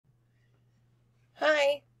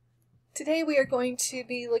Today we are going to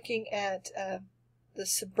be looking at the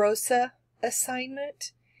Sabrosa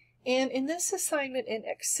assignment. And in this assignment in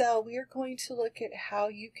Excel, we are going to look at how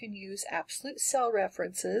you can use absolute cell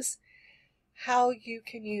references, how you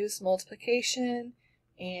can use multiplication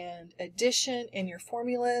and addition in your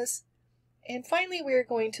formulas, and finally we are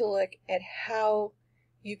going to look at how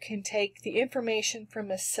you can take the information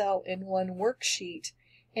from a cell in one worksheet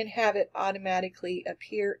and have it automatically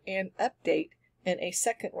appear and update in a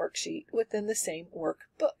second worksheet within the same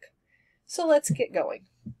workbook. So let's get going.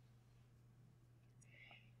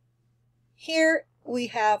 Here we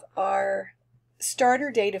have our starter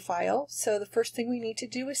data file. So the first thing we need to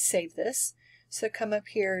do is save this. So come up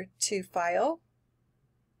here to File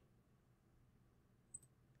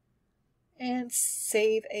and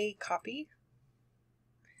save a copy.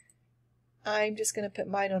 I'm just going to put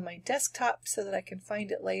mine on my desktop so that I can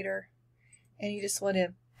find it later. And you just want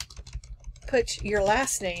to put your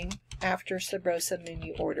last name after Sabrosa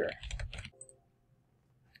menu order.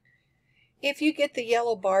 If you get the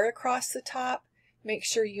yellow bar across the top, make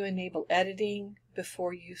sure you enable editing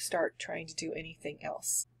before you start trying to do anything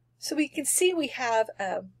else. So we can see we have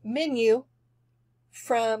a menu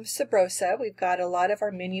from Sabrosa. We've got a lot of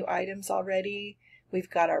our menu items already. We've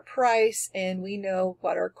got our price and we know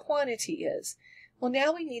what our quantity is. Well,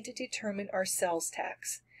 now we need to determine our sales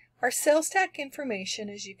tax. Our sales tax information,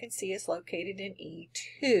 as you can see, is located in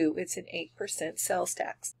E2. It's an 8% sales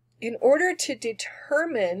tax. In order to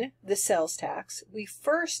determine the sales tax, we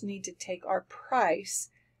first need to take our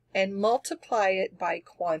price and multiply it by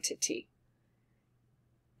quantity.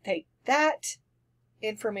 Take that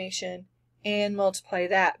information and multiply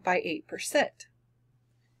that by 8%.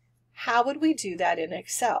 How would we do that in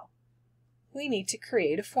Excel? We need to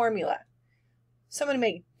create a formula. So I'm going to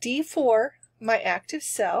make D4 my active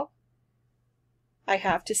cell. I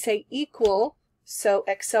have to say equal, so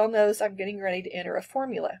Excel knows I'm getting ready to enter a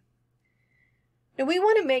formula. Now we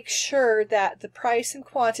want to make sure that the price and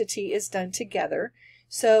quantity is done together.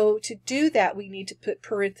 So to do that, we need to put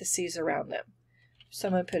parentheses around them. So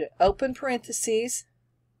I'm going to put an open parentheses.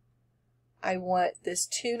 I want this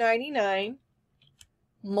 $2.99,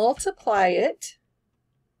 multiply it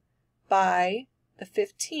by the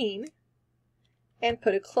 15, and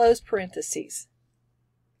put a close parentheses.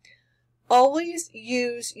 Always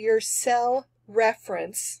use your cell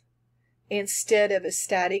reference instead of a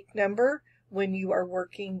static number when you are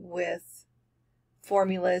working with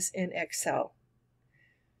formulas in Excel.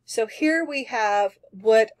 So here we have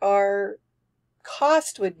what our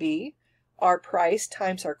cost would be, our price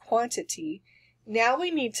times our quantity. Now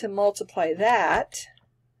we need to multiply that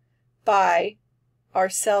by our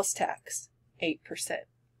sales tax, 8%.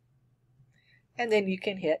 And then you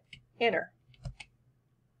can hit enter.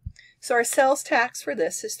 So our sales tax for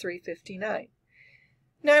this is $3.59.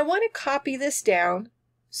 Now I want to copy this down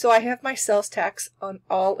so I have my sales tax on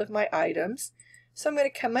all of my items. So I'm going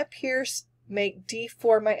to come up here, make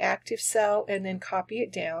D4 my active cell, and then copy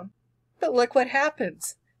it down. But look what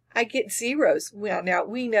happens. I get zeros. Well, now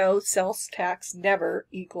we know sales tax never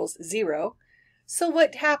equals 0. So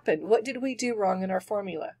what happened? What did we do wrong in our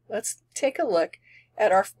formula? Let's take a look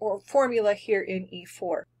at our formula here in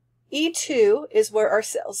E4. E2 is where our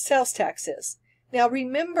sales tax is. Now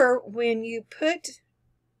remember, when you put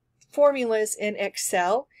formulas in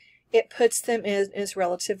Excel, it puts them as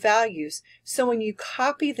relative values. So when you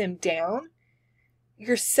copy them down,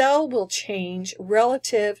 your cell will change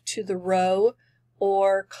relative to the row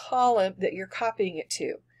or column that you're copying it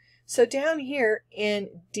to. So down here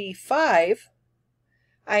in D5,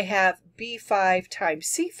 I have B5 times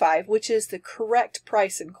C5, which is the correct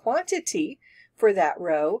price and quantity for that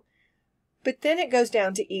row. But then it goes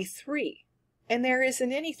down to E3, and there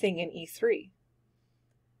isn't anything in E3.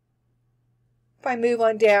 If I move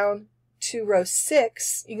on down to row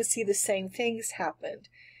 6, you can see the same things happened.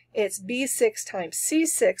 It's B6 times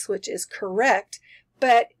C6, which is correct,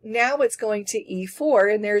 but now it's going to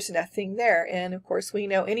E4, and there's nothing there. And of course, we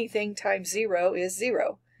know anything times 0 is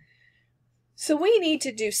 0. So we need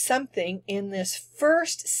to do something in this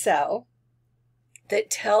first cell that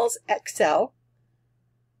tells Excel,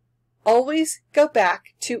 always go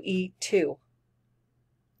back to E2.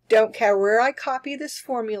 Don't care where I copy this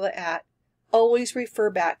formula at, always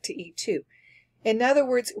refer back to E2. In other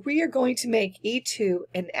words, we are going to make E2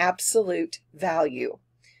 an absolute value.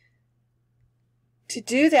 To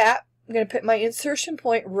do that, I'm going to put my insertion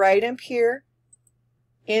point right up here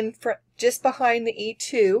in front, just behind the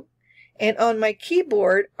E2. And on my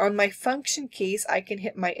keyboard, on my function keys, I can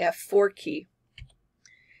hit my F4 key.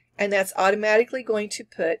 And that's automatically going to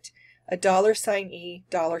put a $E,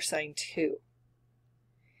 $2.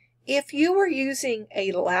 If you were using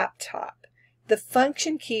a laptop, the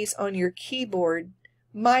function keys on your keyboard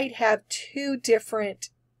might have two different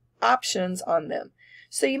options on them.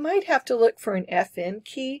 So you might have to look for an FN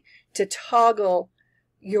key to toggle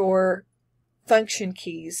your function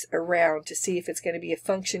keys around to see if it's going to be a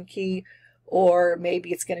function key, or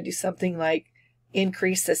maybe it's going to do something like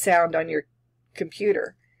increase the sound on your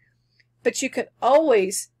computer. But you can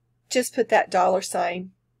always just put that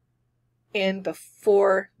 $sign in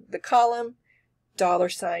before the column,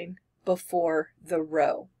 $sign before the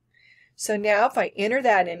row. So now if I enter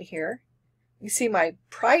that in here, you see my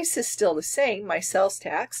price is still the same, my sales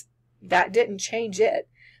tax. That didn't change it.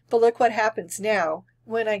 But look what happens now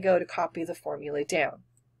when I go to copy the formula down.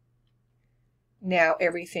 Now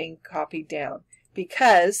everything copied down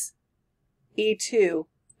because E2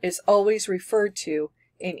 is always referred to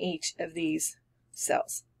in each of these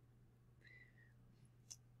cells.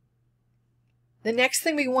 The next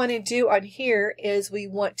thing we want to do on here is we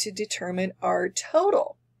want to determine our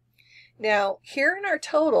total. Now here in our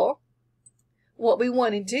total, what we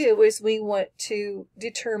want to do is we want to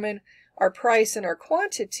determine our price and our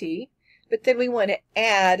quantity, but then we want to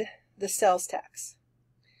add the sales tax.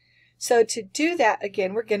 So to do that,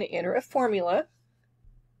 again, we're going to enter a formula,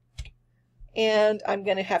 and I'm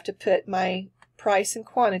going to have to put my price and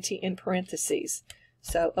quantity in parentheses.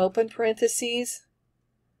 So open parentheses,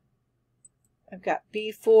 I've got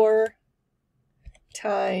B4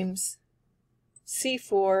 times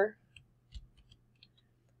C4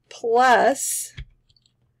 plus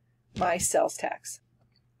my sales tax.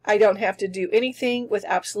 I don't have to do anything with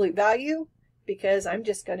absolute value because I'm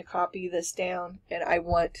just going to copy this down, and I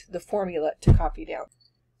want the formula to copy down.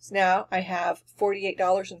 So now I have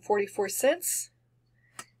 $48.44,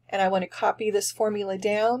 and I want to copy this formula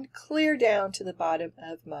down, clear down to the bottom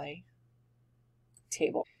of my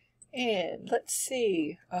table. And let's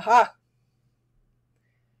see, aha!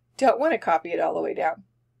 Don't want to copy it all the way down.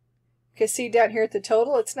 Because see down here at the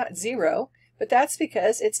total, it's not 0, but that's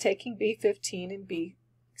because it's taking B15 and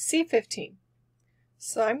C15.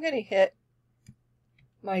 So I'm going to hit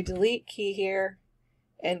my delete key here,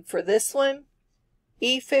 and for this one,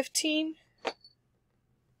 E15,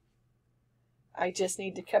 I just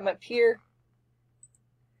need to come up here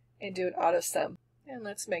and do an auto sum. And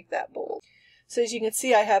let's make that bold. So as you can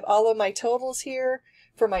see, I have all of my totals here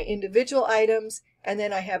for my individual items, and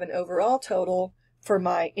then I have an overall total for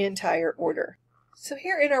my entire order. So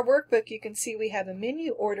here in our workbook, you can see we have a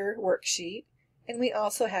menu order worksheet, and we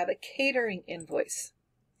also have a catering invoice.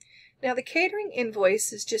 Now the catering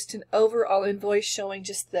invoice is just an overall invoice showing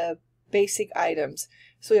just the basic items.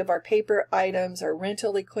 So we have our paper items, our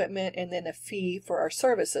rental equipment, and then a fee for our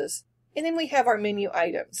services. And then we have our menu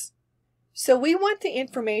items. So we want the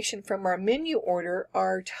information from our menu order,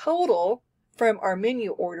 our total from our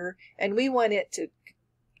menu order, and we want it to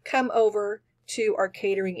come over to our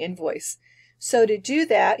catering invoice. So to do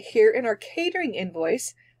that, here in our catering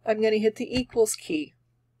invoice, I'm going to hit the equals key.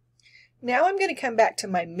 Now I'm going to come back to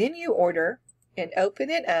my menu order and open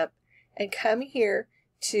it up and come here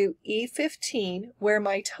to E15 where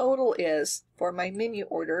my total is for my menu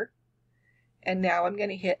order. And now I'm going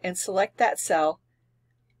to hit and select that cell,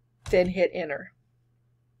 then hit enter.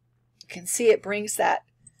 You can see it brings that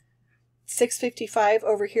 $6.55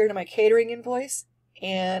 over here to my catering invoice,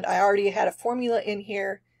 and I already had a formula in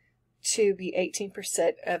here to be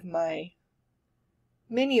 18% of my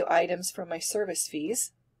menu items from my service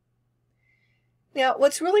fees. Now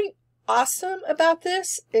what's really awesome about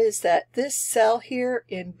this is that this cell here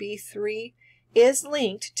in B3 is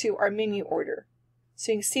linked to our menu order.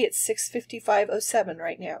 So you can see it's 655.07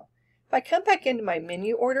 right now. If I come back into my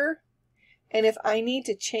menu order, and if I need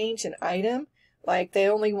to change an item, like they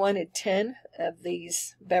only wanted 10 of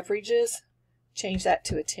these beverages, change that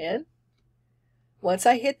to a 10. Once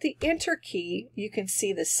I hit the enter key, you can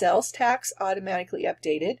see the sales tax automatically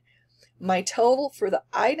updated, my total for the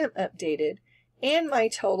item updated, and my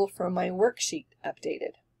total from my worksheet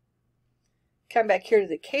updated. Come back here to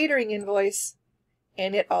the catering invoice,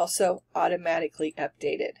 and it also automatically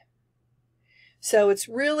updated. So it's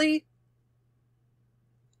really,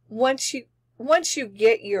 once you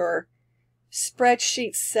get your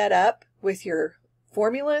spreadsheet set up with your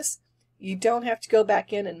formulas, you don't have to go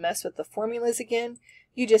back in and mess with the formulas again.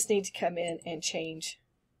 You just need to come in and change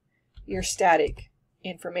your static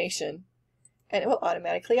information, and it will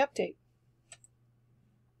automatically update.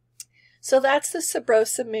 So that's the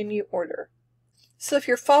Sabrosa menu order. So if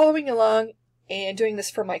you're following along and doing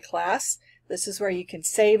this for my class, this is where you can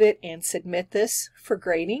save it and submit this for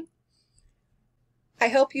grading. I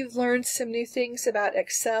hope you've learned some new things about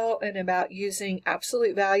Excel and about using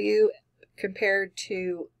absolute value compared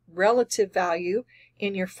to relative value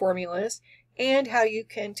in your formulas, and how you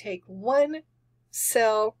can take one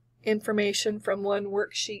cell information from one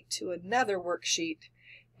worksheet to another worksheet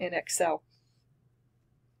in Excel.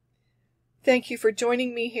 Thank you for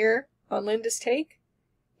joining me here on Linda's Take.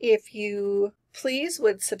 If you please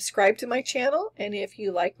would subscribe to my channel, and if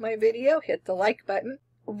you like my video, hit the like button.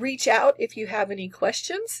 Reach out if you have any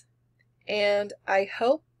questions, and I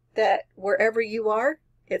hope that wherever you are,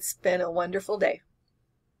 it's been a wonderful day.